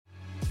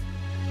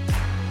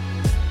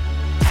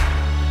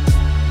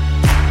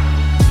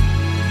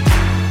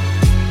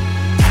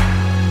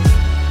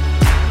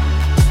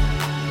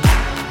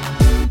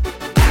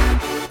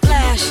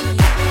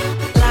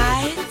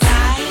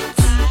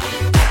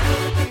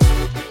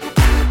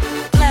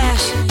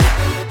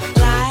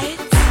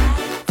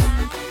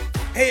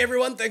Hey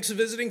everyone, thanks for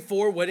visiting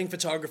for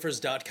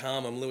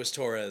weddingphotographers.com. I'm Luis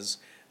Torres.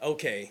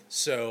 Okay,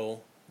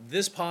 so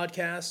this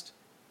podcast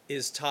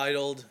is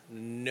titled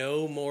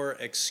No More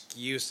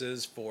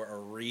Excuses for a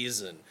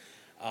Reason.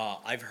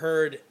 I've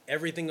heard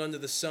everything under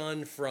the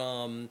sun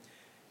from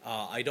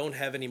I don't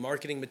have any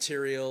marketing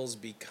materials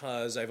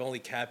because I've only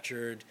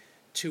captured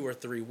 2 or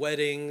 3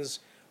 weddings,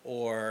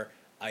 or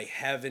I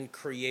haven't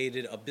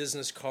created a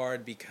business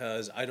card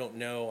because I don't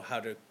know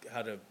how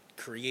to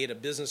create a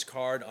business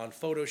card on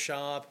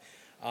Photoshop.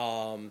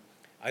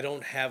 I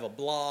don't have a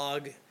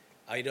blog.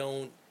 I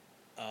don't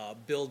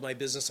build my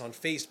business on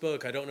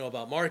Facebook. I don't know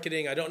about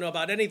marketing. I don't know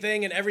about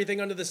anything and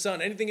everything under the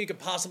sun. Anything you could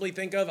possibly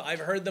think of,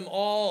 I've heard them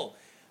all.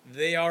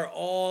 They are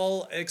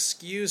all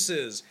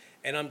excuses.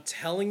 And I'm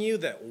telling you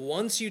that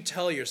once you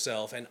tell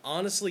yourself, and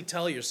honestly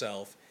tell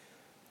yourself,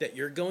 that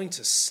you're going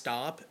to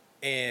stop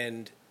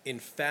and, in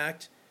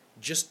fact,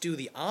 just do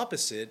the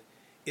opposite,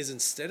 is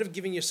instead of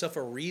giving yourself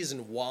a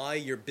reason why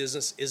your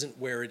business isn't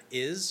where it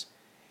is,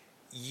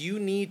 you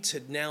need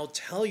to now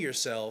tell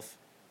yourself,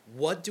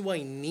 what do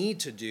I need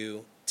to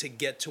do to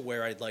get to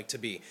where I'd like to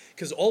be?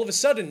 Because all of a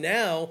sudden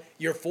now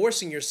you're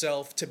forcing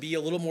yourself to be a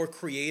little more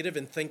creative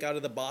and think out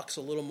of the box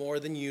a little more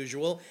than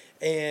usual.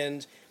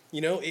 And,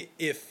 you know,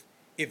 if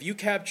you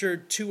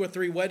captured 2 or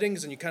 3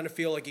 weddings and you kind of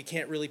feel like you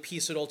can't really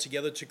piece it all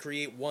together to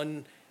create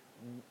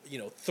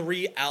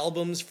 3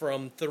 albums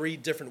from 3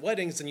 different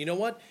weddings, then you know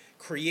what?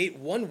 Create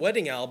 1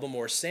 wedding album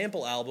or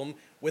sample album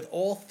with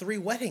all 3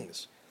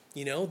 weddings.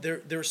 You know,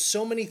 there's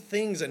so many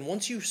things, and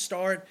once you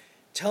start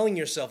telling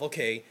yourself,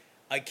 okay,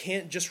 I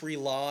can't just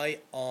rely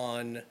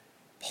on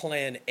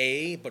plan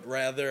A, but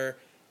rather,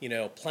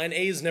 plan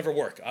A's never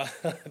work.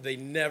 They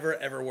never,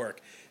 ever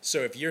work. So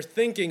if you're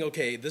thinking,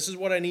 okay, this is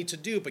what I need to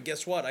do, but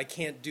guess what? I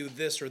can't do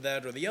this or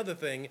that or the other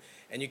thing,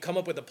 and you come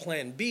up with a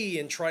plan B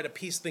and try to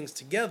piece things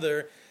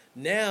together,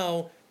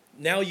 now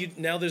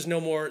there's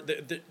no more,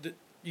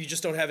 you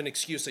just don't have an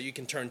excuse that you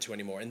can turn to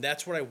anymore. And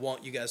that's what I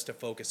want you guys to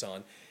focus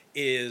on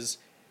is,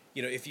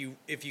 if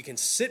you can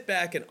sit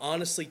back and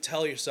honestly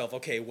tell yourself,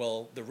 okay,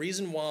 well, the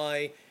reason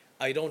why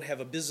I don't have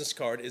a business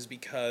card is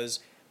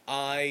because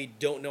I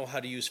don't know how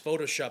to use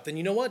Photoshop, then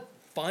you know what?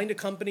 Find a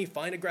company,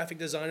 find a graphic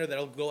designer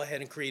that'll go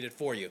ahead and create it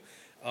for you.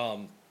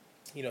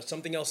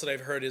 Something else that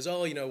I've heard is,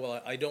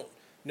 I don't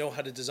know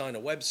how to design a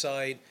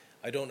website.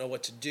 I don't know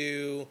what to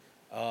do.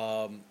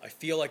 I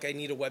feel like I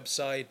need a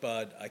website,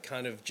 but I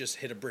kind of just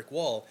hit a brick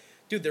wall.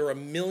 Dude, there are a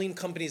million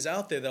companies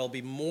out there that'll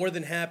be more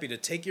than happy to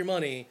take your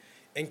money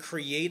and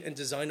create and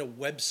design a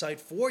website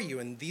for you.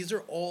 And these are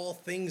all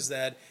things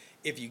that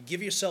if you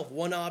give yourself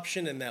one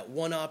option and that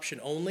one option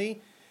only,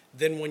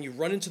 then when you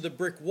run into the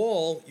brick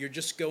wall, you're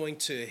just going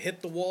to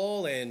hit the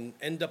wall and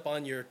end up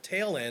on your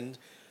tail end.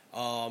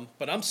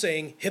 But I'm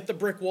saying hit the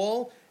brick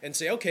wall and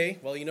say, okay,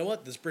 well, you know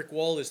what? This brick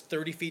wall is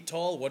 30 feet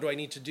tall. What do I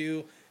need to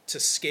do to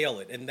scale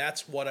it? And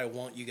that's what I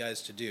want you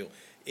guys to do,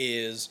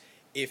 is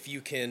if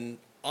you can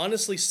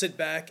honestly sit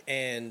back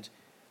and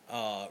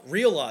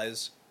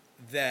realize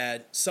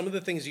that some of the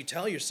things you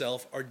tell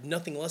yourself are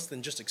nothing less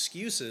than just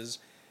excuses,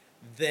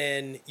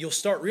 then you'll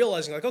start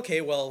realizing, like, okay,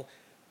 well,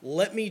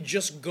 let me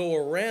just go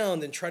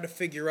around and try to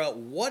figure out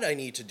what I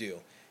need to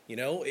do.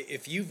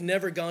 If you've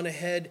never gone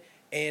ahead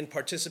and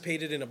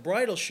participated in a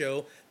bridal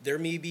show, there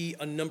may be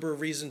a number of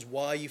reasons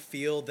why you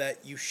feel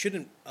that you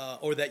shouldn't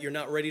or that you're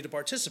not ready to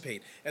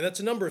participate. And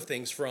that's a number of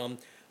things from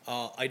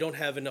I don't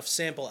have enough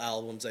sample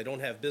albums, I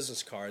don't have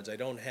business cards, I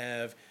don't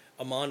have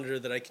a monitor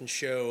that I can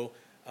show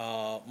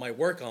my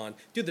work on.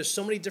 Dude, there's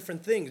so many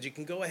different things. You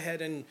can go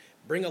ahead and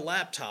bring a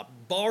laptop,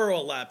 borrow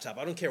a laptop.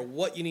 I don't care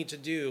what you need to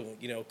do.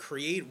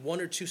 Create 1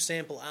 or 2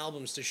 sample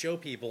albums to show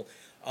people.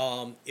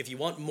 If you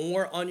want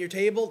more on your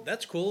table,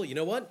 that's cool. You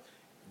know what?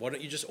 Why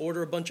don't you just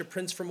order a bunch of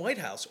prints from White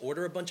House?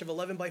 Order a bunch of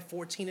 11 by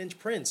 14 inch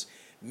prints.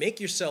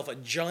 Make yourself a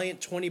giant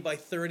 20 by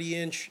 30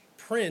 inch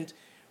print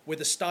with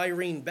a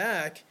styrene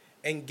back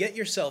and get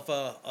yourself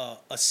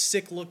a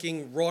sick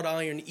looking wrought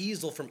iron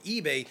easel from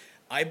eBay.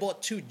 I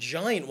bought 2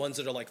 giant ones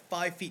that are like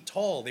 5 feet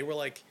tall. They were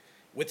like,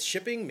 with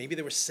shipping, maybe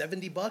they were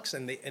 $70,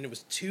 and it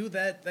was 2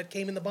 that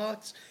came in the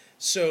box.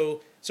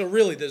 So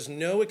really, there's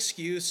no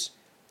excuse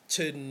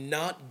to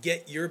not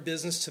get your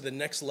business to the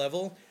next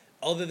level,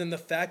 other than the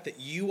fact that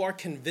you are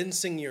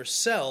convincing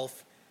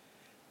yourself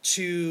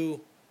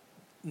to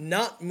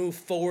not move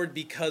forward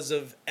because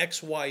of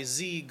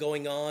XYZ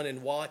going on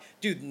and why.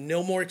 Dude,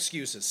 no more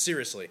excuses.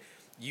 Seriously.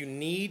 You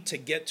need to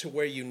get to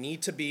where you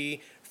need to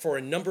be for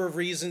a number of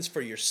reasons,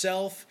 for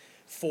yourself,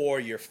 for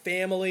your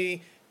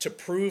family, to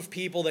prove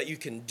people that you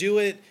can do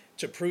it,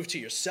 to prove to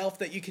yourself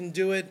that you can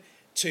do it,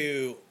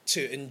 to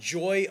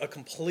enjoy a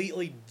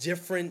completely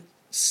different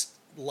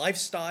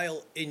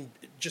lifestyle in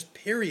just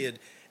period,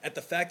 at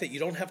the fact that you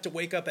don't have to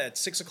wake up at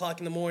 6 o'clock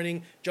in the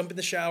morning, jump in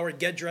the shower,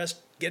 get dressed,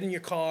 get in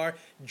your car,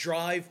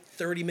 drive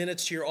 30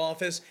 minutes to your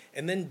office,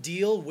 and then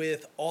deal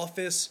with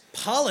office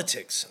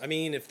politics. I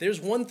mean, if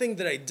there's one thing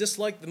that I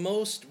disliked the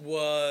most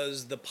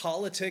was the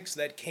politics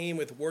that came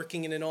with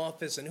working in an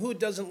office, and who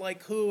doesn't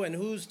like who, and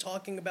who's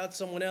talking about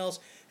someone else,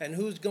 and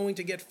who's going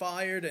to get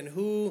fired, and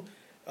who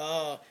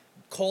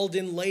called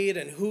in late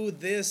and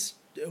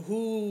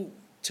who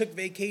took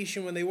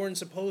vacation when they weren't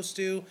supposed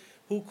to,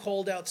 who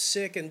called out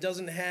sick and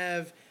doesn't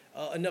have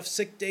enough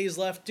sick days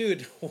left.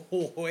 Dude,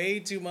 way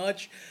too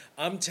much.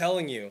 I'm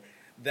telling you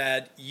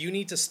that you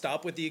need to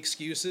stop with the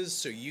excuses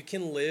so you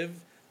can live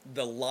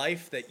the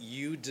life that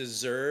you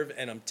deserve.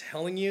 And I'm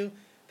telling you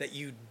that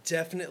you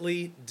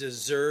definitely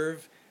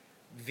deserve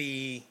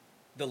the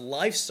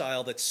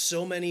lifestyle that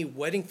so many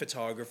wedding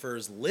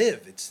photographers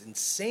live. It's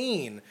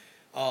insane.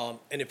 And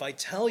if I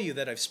tell you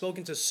that I've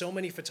spoken to so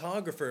many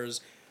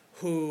photographers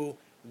who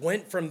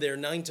went from their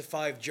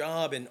 9-to-5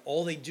 job and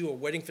all they do are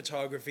wedding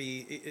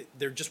photography,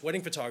 they're just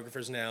wedding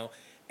photographers now,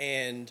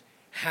 and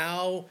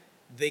how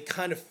they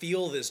kind of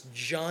feel this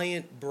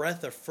giant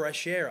breath of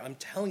fresh air. I'm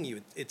telling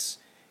you, it's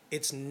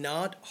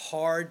not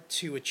hard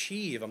to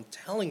achieve. I'm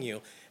telling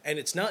you. And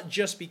it's not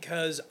just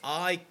because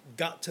I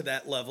got to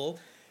that level,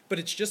 but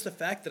it's just the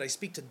fact that I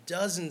speak to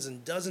dozens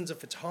and dozens of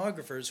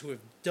photographers who have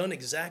done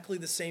exactly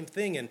the same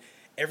thing, and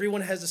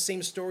everyone has the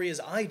same story as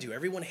I do.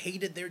 Everyone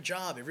hated their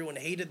job. Everyone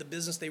hated the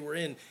business they were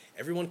in.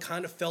 Everyone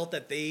kind of felt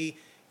that they,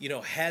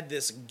 had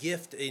this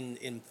gift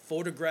in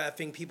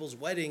photographing people's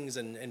weddings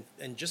and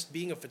just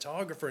being a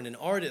photographer and an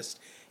artist.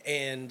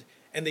 And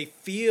they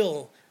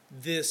feel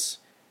this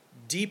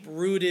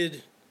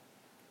deep-rooted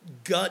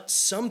gut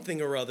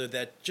something or other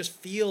that just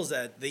feels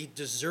that they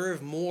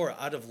deserve more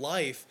out of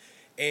life.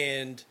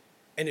 And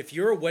if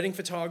you're a wedding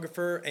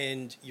photographer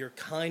and you're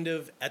kind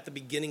of at the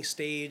beginning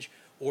stage,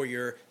 or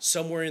you're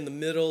somewhere in the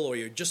middle, or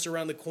you're just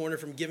around the corner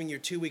from giving your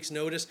 2 weeks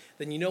notice,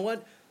 then you know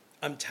what?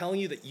 I'm telling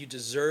you that you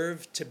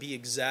deserve to be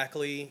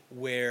exactly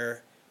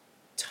where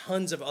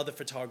tons of other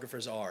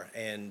photographers are.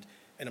 And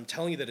I'm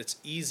telling you that it's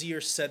easier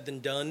said than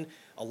done.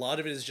 A lot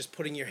of it is just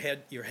putting your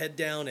head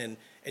down and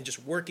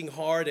just working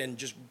hard and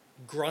just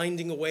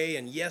grinding away.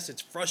 And yes,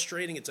 it's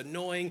frustrating, it's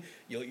annoying,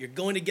 you're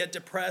going to get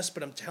depressed,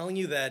 but I'm telling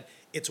you that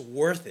it's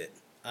worth it.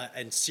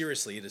 And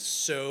seriously, it is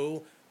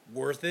so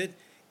worth it.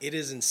 It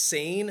is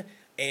insane.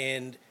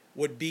 And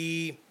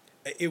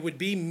it would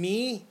be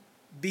me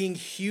being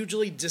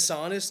hugely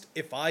dishonest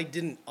if I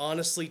didn't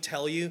honestly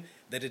tell you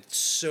that it's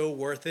so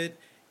worth it.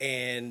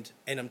 And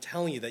I'm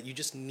telling you that you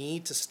just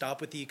need to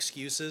stop with the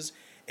excuses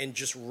and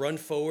just run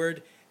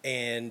forward.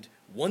 And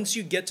once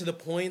you get to the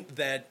point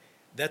that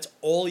that's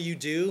all you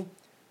do,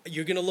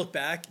 you're going to look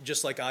back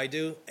just like I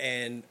do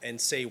and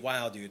say,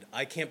 wow, dude,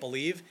 I can't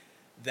believe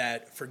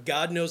that for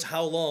God knows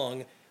how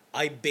long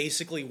I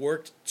basically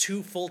worked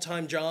 2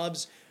 full-time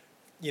jobs.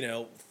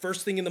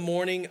 First thing in the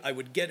morning, I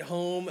would get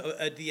home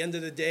at the end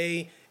of the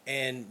day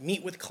and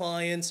meet with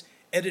clients,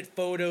 edit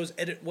photos,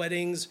 edit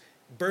weddings,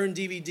 burn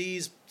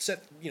DVDs,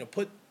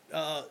 put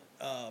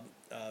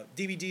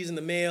DVDs in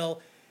the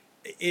mail.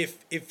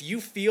 If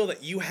you feel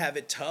that you have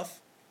it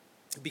tough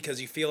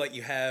because you feel like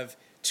you have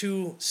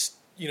 2,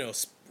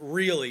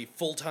 really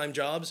full-time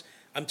jobs,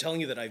 I'm telling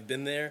you that I've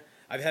been there.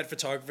 I've had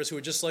photographers who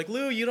are just like,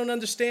 Lou, you don't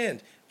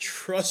understand.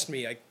 Trust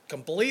me, I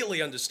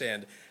completely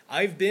understand.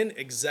 I've been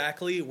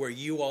exactly where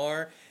you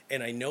are,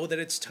 and I know that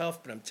it's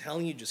tough, but I'm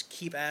telling you, just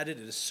keep at it.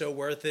 It is so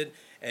worth it.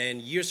 And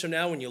years from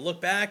now, when you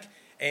look back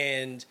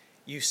and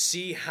you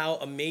see how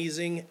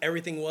amazing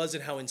everything was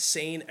and how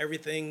insane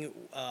everything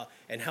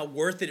and how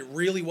worth it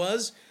really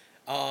was,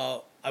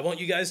 I want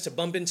you guys to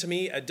bump into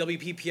me at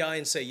WPPI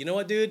and say, you know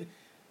what, dude?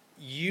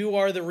 You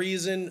are the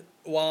reason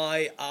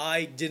why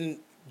I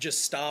didn't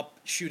just stop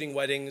shooting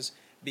weddings,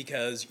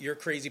 because your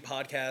crazy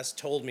podcast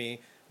told me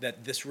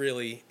that this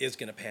really is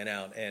going to pan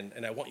out.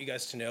 And I want you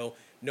guys to know,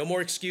 no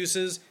more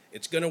excuses.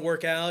 It's going to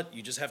work out.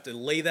 You just have to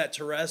lay that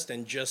to rest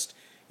and just,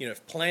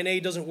 if plan A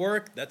doesn't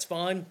work, that's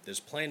fine. There's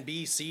plan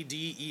B, C,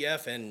 D, E,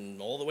 F, and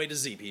all the way to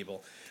Z,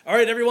 people. All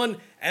right, everyone,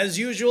 as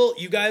usual,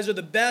 you guys are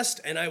the best,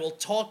 and I will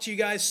talk to you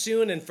guys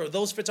soon. And for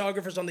those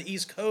photographers on the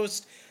East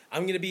Coast,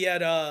 I'm going to be at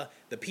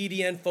the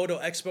PDN Photo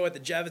Expo at the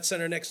Javits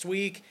Center next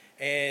week.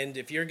 And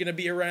if you're going to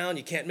be around,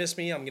 you can't miss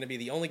me. I'm going to be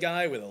the only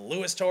guy with a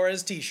Luis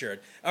Torres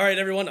t-shirt. All right,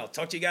 everyone, I'll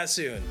talk to you guys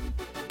soon.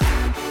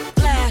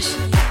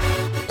 Flash.